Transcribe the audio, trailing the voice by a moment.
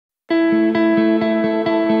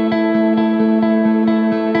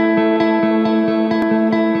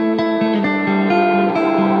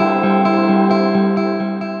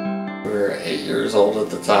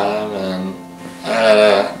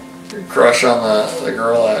on the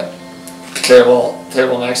girl at table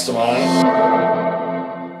next to mine.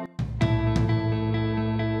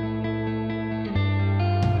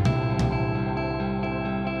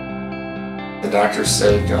 The doctor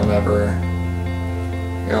said you'll never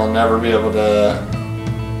be able to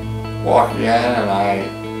walk again, and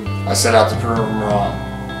I set out to prove him wrong.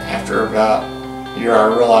 After about a year, I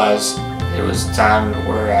realized it was time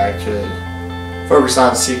where I could focus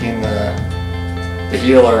on seeking the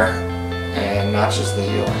healer and not just the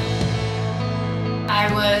healer. I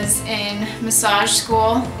was in massage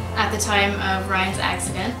school at the time of Ryan's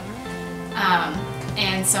accident,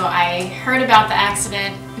 and so I heard about the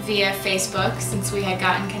accident via Facebook since we had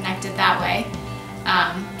gotten connected that way.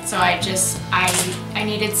 So I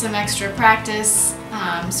needed some extra practice,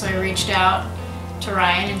 so I reached out to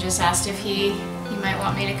Ryan and just asked if he might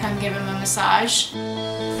want me to come give him a massage.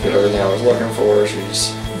 Did everything I was looking for.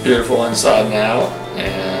 She's beautiful inside and out,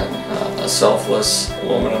 and a selfless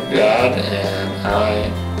woman of God, and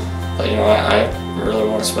I really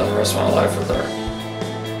want to spend the rest of my life with her.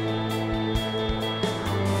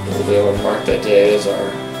 We'll be able to mark that day as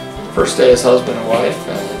our first day as husband and wife,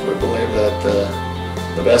 and we believe that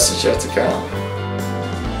the best is yet to come.